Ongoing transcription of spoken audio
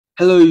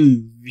Hello,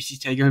 this is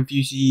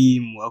teddygaming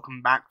and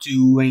welcome back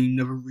to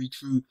another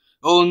read-through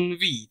on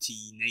the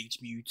Teenage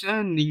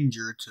Mutant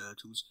Ninja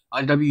Turtles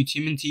IW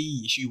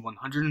tmnt issue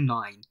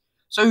 109.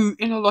 So,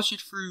 in our last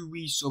read-through,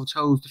 we saw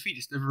Tails defeat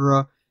the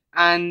Sliverer,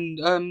 and,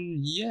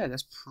 yeah,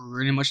 that's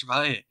pretty much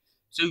about it.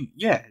 So,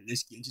 yeah,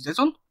 let's get into this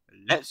one.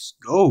 Let's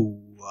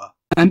go!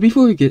 And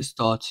before we get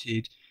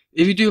started,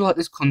 if you do like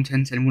this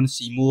content and want to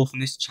see more from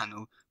this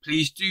channel,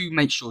 please do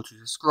make sure to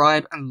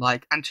subscribe and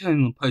like and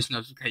turn on post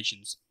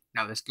notifications.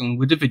 Now let's go on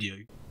with the video.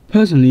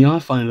 Personally, I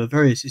find the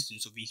very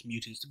existence of these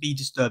mutants to be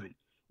disturbing.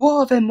 What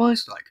are their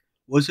minds like?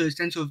 What's the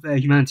extent of their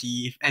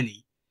humanity, if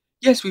any?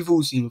 Yes, we've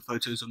all seen the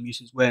photos of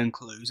mutants wearing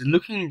clothes and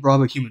looking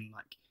rather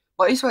human-like,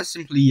 but is that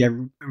simply a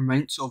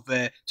remnant of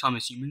their time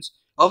as humans?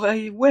 Are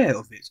they aware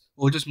of it,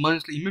 or just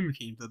mindlessly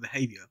mimicking their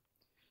behaviour?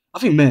 I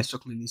think Mayor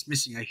Stockman is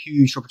missing a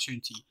huge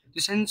opportunity to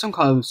send some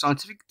kind of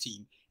scientific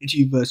team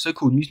into the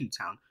so-called mutant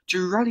town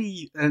to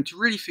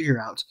really figure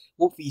out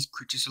what these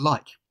creatures are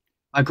like.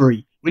 I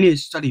agree, we need to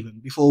study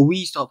them before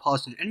we start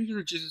passing any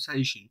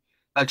legislation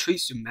that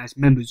treats them as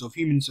members of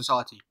human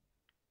society.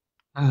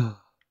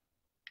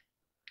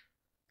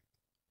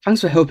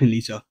 Thanks for helping,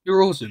 Lisa.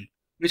 You're awesome.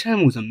 These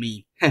animals are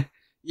mean. Heh,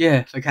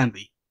 yeah, they can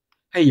be.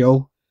 Hey,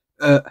 yo.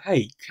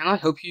 Hey, can I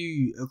help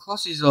you?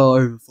 Classes are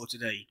over for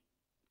today.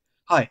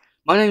 Hi,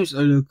 my name is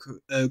Ola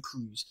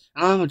Cruz,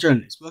 and I'm a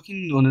journalist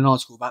working on an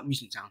article about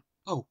Mutant Town.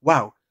 Oh,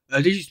 wow.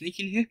 Did you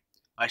sneak in here?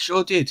 I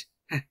sure did.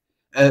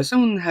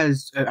 Someone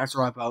has asked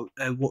about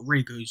what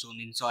really goes on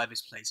inside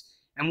this place,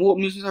 and what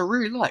mutants are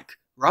really like,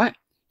 right?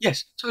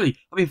 Yes, totally.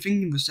 I've been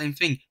thinking the same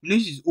thing. The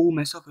news is all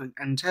messed up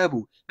and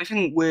terrible. They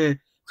think we're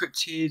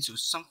cryptids or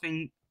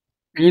something,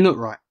 and you're not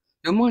right.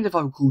 Don't mind if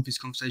I record this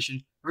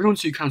conversation. I really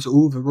want to counter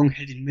all the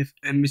wrong-headed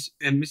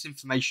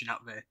misinformation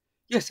out there.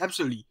 Yes,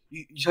 absolutely.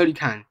 You totally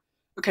can.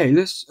 Okay,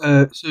 let's,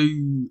 so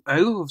a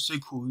lot of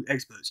so-called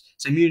experts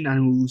say mutant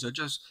animals are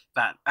just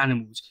that,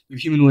 animals with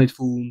humanoid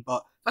form,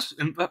 but that's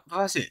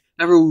it.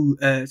 Never all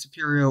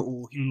superior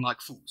or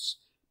human-like fools.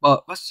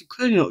 But that's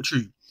clearly not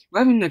true. We're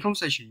having a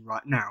conversation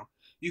right now.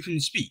 You can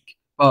speak,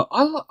 but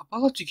I'd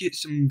like to get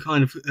some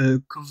kind of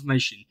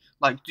confirmation.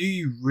 Like, do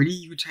you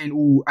really retain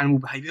all animal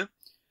behavior?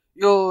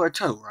 You're a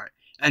turtle, right?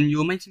 And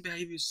your mating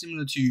behavior is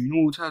similar to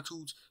normal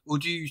turtles, or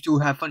do you still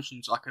have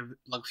functions like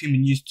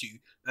human used to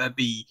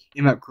be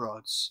in that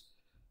regards?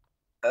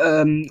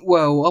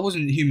 Well, I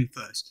wasn't a human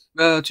first.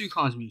 There are two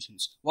kinds of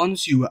mutants: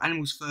 ones who were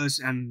animals first,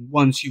 and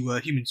ones who were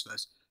humans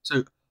first.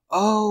 So,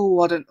 oh,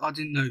 I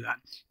didn't know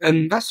that.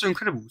 That's so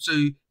incredible. So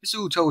this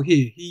little turtle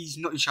here, he's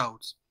not your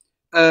child.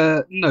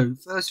 No.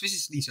 First, this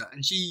is Lisa,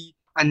 and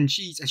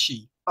she's a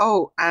she.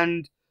 Oh,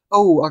 and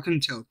oh, I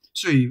couldn't tell.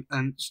 Sorry,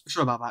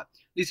 sorry about that.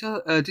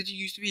 Lisa, did you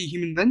used to be a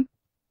human then?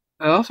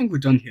 I think we're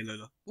done here,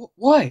 Lola.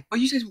 Why? Oh,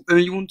 you said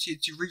you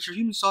wanted to reach a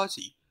human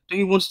society. Don't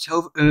you want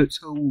to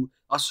tell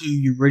us who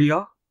you really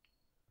are?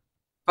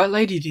 That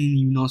lady didn't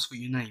even ask for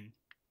your name.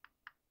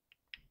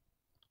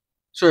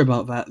 Sorry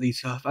about that,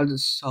 Lisa. That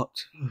just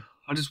sucked.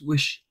 I just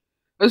wish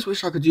I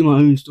could do my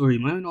own story,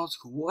 my own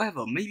article,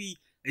 whatever. Maybe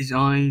a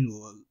design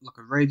or like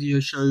a radio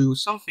show or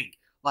something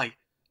like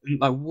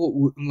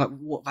what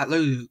that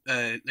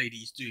lady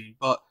is doing,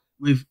 but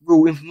with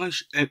real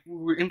information,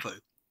 real info.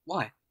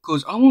 Why?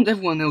 Because I want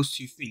everyone else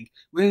to think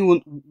we're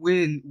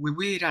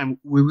weird and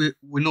we're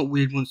not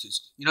weird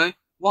monsters. You know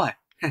why?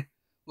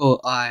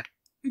 Well,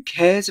 who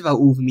cares about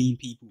all the mean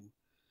people?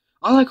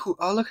 I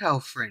like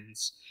our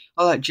friends.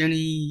 I like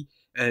Jenny,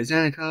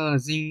 Zanika,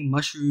 Zing,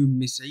 Mushroom,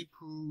 Miss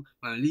April,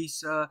 Mona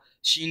Lisa,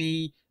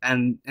 Sheeny,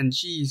 and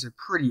she's a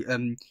pretty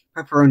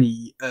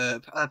pepperoni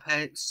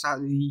pet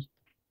Sally.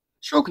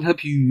 Sure, can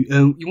help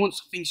you. You want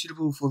something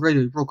suitable for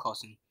radio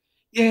broadcasting?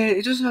 Yeah,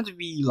 it doesn't have to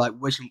be like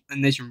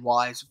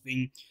nationwide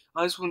thing.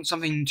 I just want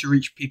something to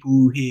reach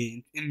people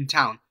here in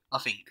town. I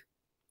think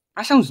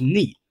that sounds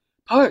neat.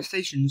 Pirate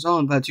stations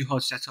aren't that too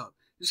hard to set up.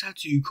 Just have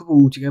to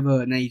couple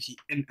together an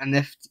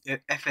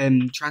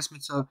FM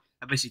transmitter,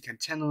 a basic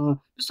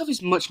antenna. The stuff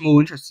is much more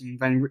interesting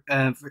than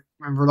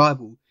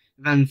reliable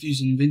than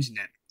fusing the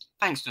internet.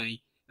 Thanks,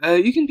 Tony.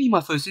 You can be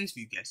my first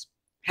interview guest.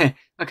 Heh,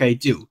 okay,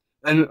 deal.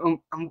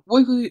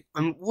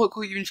 What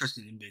got you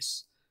interested in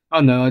this? I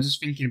don't know, I was just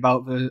thinking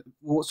about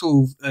what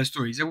sort of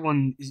stories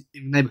everyone in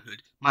the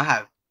neighbourhood might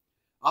have.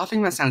 I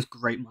think that sounds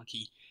great,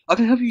 Mikey. I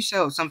can help you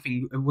set up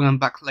something when I'm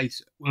back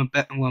later. When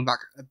I'm back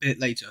a bit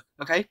later,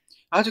 okay?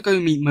 I have to go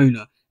meet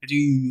Mona and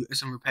do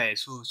some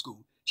repairs for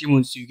school. She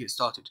wants to get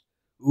started.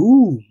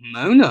 Ooh,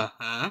 Mona,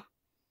 huh?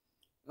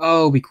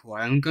 Oh, be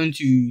quiet. I'm going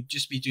to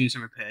just be doing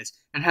some repairs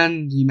and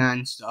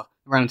handyman stuff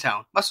around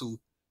town. That's all.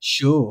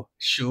 Sure,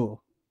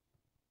 sure.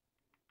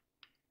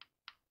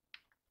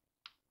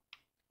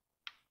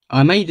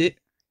 I made it.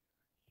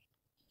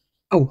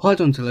 Oh, hi,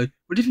 Donatello.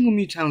 What do you think of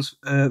Newtown's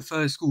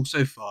first school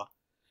so far?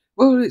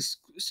 Well, it's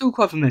still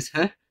quite a mess,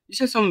 huh? You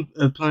said some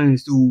plumbing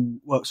still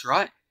works,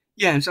 right?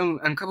 Yeah, and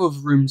a couple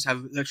of rooms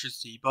have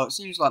electricity, but it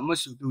seems like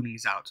most of the building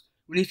is out.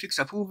 We need to fix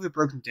up all the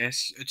broken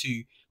desks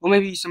too, or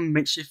maybe some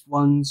makeshift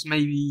ones.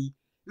 Maybe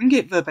we can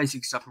get the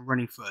basic stuff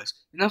running first,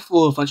 enough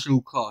for a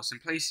functional class and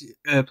place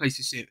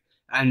to sit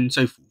and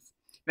so forth.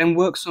 Then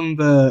work some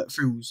the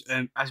thrills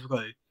as we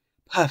go.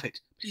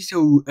 Perfect. Please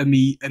tell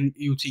me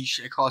you'll teach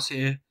a class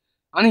here.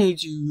 I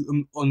need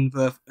you on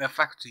the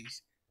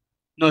faculties.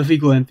 Not if you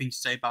got anything to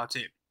say about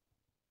it.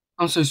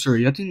 I'm so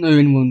sorry, I didn't know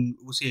anyone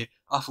was here.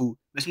 I thought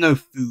there's no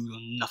food or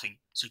nothing,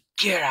 so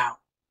get out.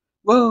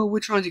 Well, we're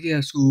trying to get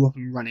our school up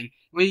and running.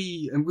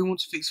 We want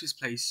to fix this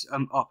place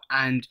up,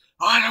 and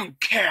I don't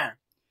care.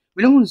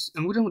 We don't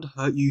want to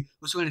hurt you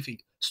or do anything.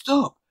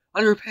 Stop.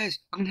 Other repairs,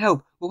 I can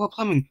help. What about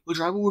plumbing or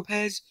drywall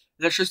repairs,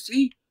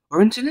 electricity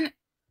or internet?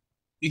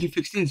 You can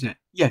fix the internet,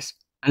 yes.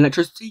 And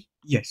electricity,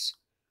 yes.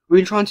 We've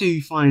been trying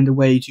to find a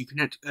way to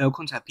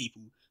contact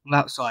people from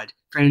outside,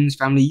 friends,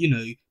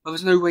 family, but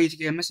there's no way to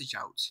get a message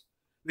out.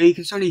 We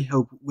can certainly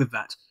help with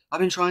that. I've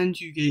been trying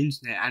to get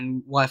internet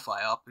and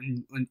Wi-Fi up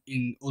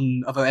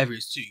on other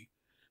areas too.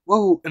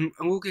 Well, and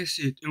we'll get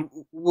to it,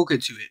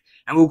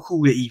 and we'll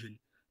call it even.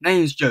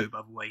 Name's Joe,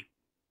 by the way.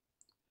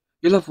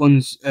 Your loved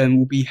ones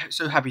will be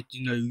so happy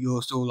to know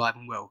you're still alive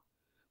and well.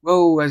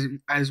 Well as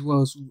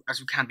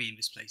we can be in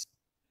this place.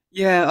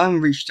 Yeah, I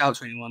haven't reached out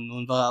to anyone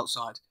on the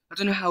outside. I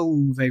don't know how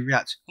they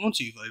react. I want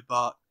to though,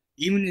 but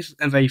even if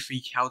they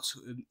freak out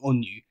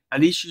on you, at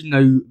least you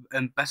know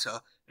better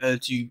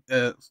to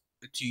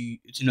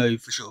know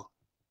for sure.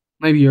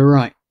 Maybe you're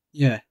right.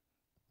 Yeah.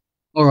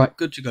 All right,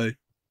 good to go.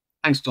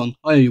 Thanks, Don.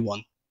 I owe you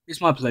one.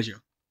 It's my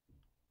pleasure.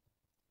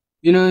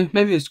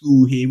 Maybe a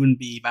school here wouldn't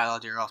be a bad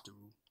idea after all.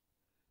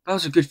 That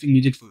was a good thing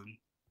you did for them.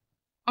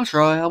 I'll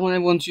try. I want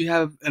everyone to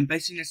have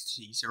basic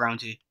necessities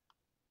around here.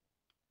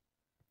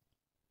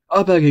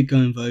 I better get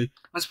going though.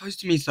 I'm supposed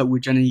to meet up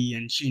with Jenny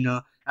and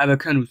Sheena at the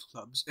Colonel's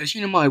clubs.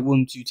 Sheena might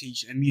want to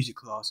teach a music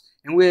class,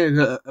 and we're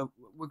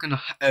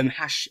gonna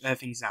hash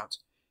things out.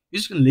 You're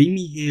just gonna leave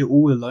me here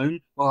all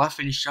alone while I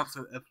finish up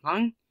for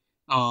applying?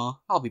 I'll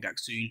be back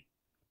soon.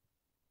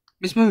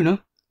 Miss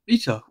Mona,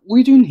 Lita, what are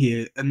you doing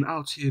here?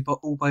 Out here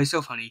all by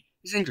yourself, honey?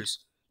 It's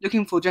dangerous.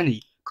 Looking for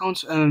Jenny.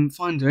 Can't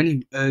find her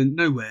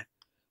nowhere.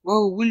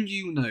 Well, wouldn't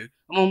you know?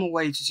 I'm on my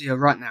way to see her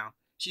right now.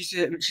 She's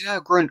at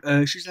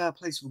a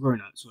place for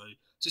grown-ups,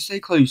 so stay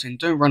close and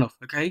don't run off,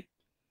 okay?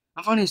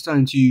 I'm finally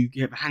starting to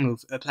get the hang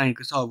of playing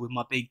guitar with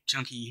my big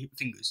chunky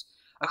fingers.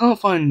 I can't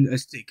find a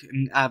stick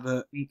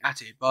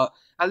at it, but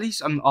at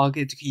least I'll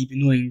get to keep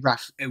annoying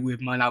Raph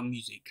with my loud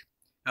music.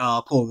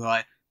 Poor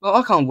guy. Well,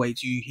 I can't wait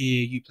to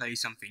hear you play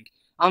something.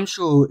 I'm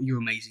sure you're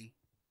amazing.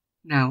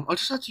 Now, I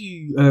just had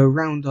to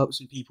round up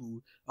some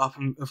people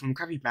from a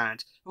crappy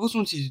band. I always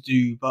wanted to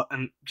do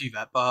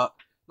that, but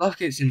life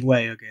gets in the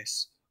way, I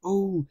guess.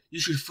 Oh, you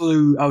should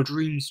follow our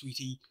dreams,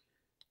 sweetie.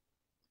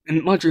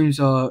 And my dreams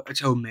are a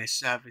total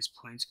mess at this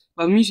point,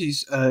 but the music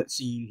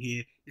scene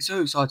here is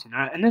so exciting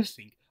and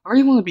everything. I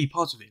really want to be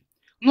part of it.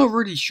 I'm not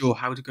really sure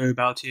how to go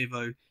about it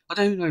though. I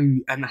don't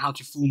know how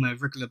to form a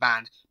regular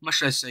band,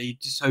 much less a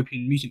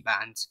dystopian mutant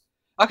band.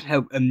 I can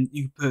help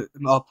you put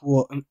up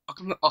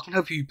I can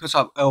help you put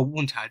up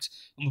want ads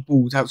on the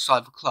boards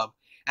outside the club,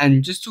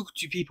 and just talk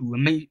to people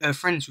and make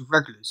friends with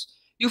regulars.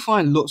 You'll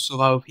find lots of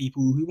other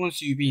people who want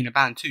to be in a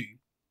band too.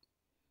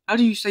 How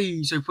do you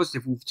stay so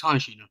positive all the time,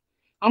 Sheena?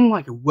 I'm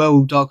like a well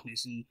of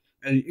darkness, and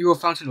you're a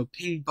fountain of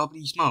pink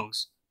bubbly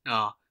smiles.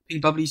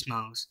 Pink bubbly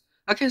smiles.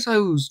 I guess I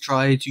always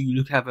try to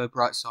look at the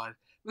bright side.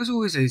 There's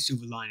always a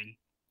silver lining.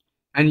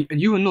 And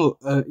you are not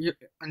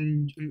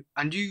and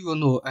you are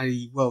not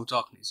a well of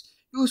darkness.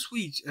 You're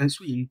sweet and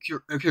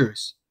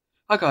curious.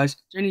 Hi guys,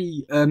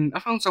 Jenny. I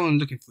found someone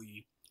looking for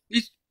you.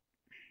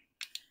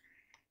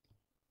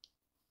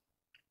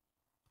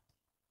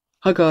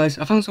 Hi guys,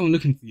 I found someone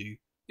looking for you.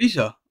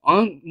 Lisa,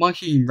 aren't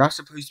Mikey and Raph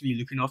supposed to be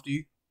looking after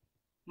you?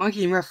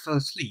 Mikey and Raph fell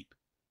asleep.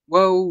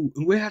 Well,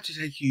 we'll have to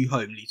take you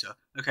home, Lita.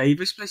 Okay,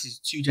 this place is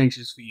too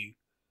dangerous for you.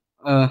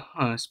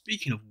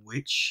 Speaking of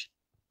which,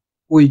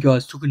 what are you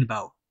guys talking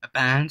about? A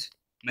band?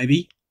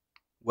 Maybe?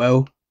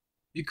 Well,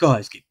 you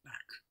guys get back.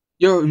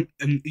 You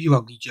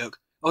ugly jerk.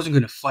 I wasn't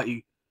gonna fight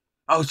you.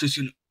 I was just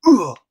gonna,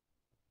 ugh!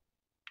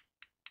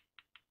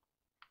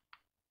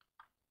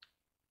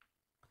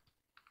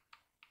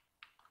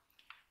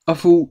 I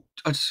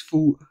just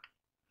thought,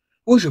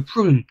 what's your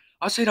problem?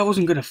 I said I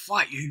wasn't gonna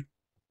fight you.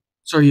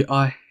 Sorry,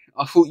 I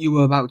thought you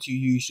were about to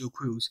use your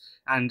quills,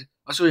 and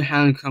I saw your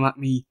hand come at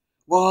me.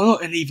 Well, I'm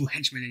not an evil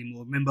henchman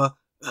anymore, remember?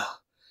 Ugh.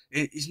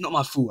 It's not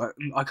my fault.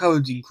 I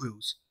covered in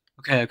quills.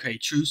 Okay,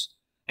 truce.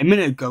 A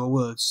minute ago a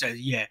word said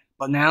yeah,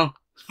 but now,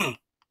 I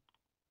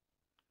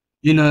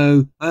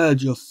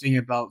heard your thing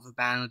about the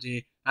band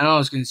idea, and I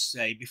was going to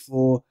say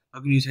before, I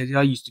was going to say that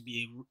I used to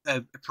be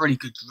a pretty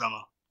good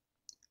drummer.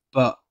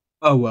 But,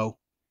 oh well.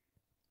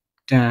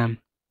 Damn.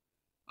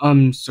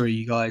 I'm sorry,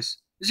 you guys.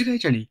 It's okay,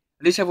 Jenny.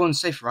 At least everyone's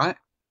safe, right?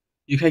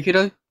 You okay,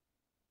 kiddo?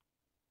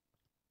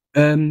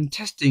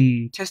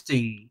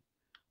 Testing.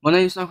 My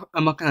name's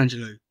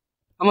Michelangelo.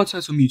 I'm a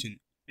turtle mutant.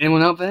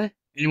 Anyone out there?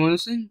 Anyone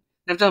listening?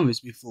 Never done this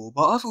before,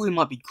 but I thought it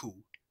might be cool.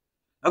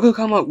 I've got to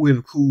come up with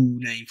a cool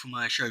name for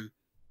my show.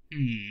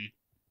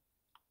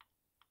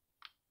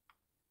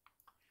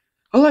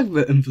 I like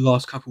the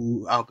last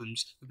couple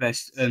albums the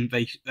best.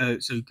 They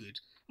so good.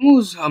 I'm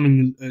always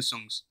humming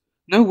songs.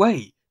 No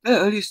way. The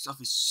earlier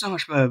stuff is so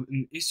much better.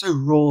 And it's so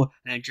raw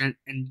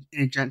and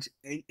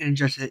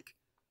energetic.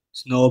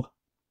 Snob.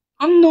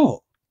 I'm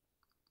not.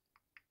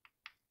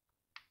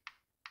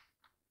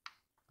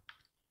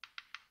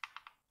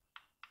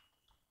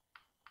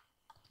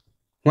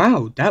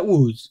 Wow, that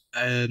was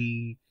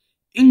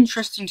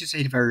interesting to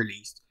say the very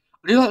least.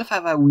 I do like the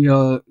fact that we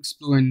are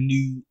exploring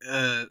new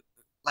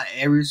like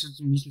areas of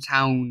the mutant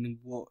town and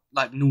what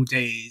like new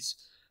days.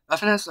 I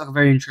think that's like a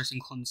very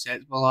interesting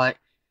concept, but like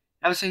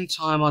at the same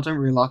time, I don't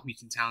really like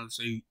mutant town,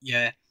 so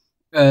yeah.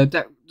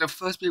 That the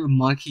first bit with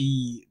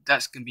Mikey,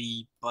 that's gonna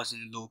be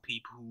buzzing a lot of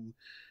people,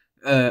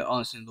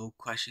 answering a lot of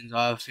questions.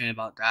 I have a feeling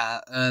about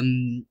that.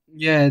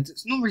 Yeah,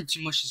 there's not really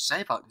too much to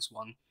say about this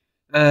one.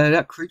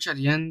 That creature at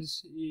the end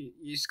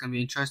is gonna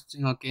be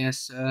interesting, I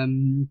guess.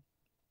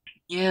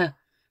 Yeah.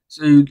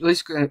 So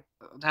let's go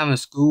down to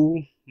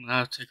school.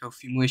 I'll take a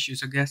few more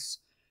issues, I guess.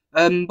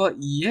 But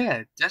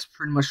yeah, that's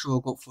pretty much all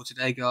I've got for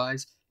today,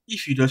 guys.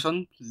 If you do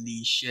something,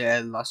 please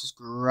share, like,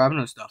 subscribe,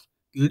 and all stuff.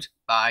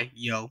 Goodbye,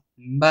 yo,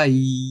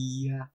 bye.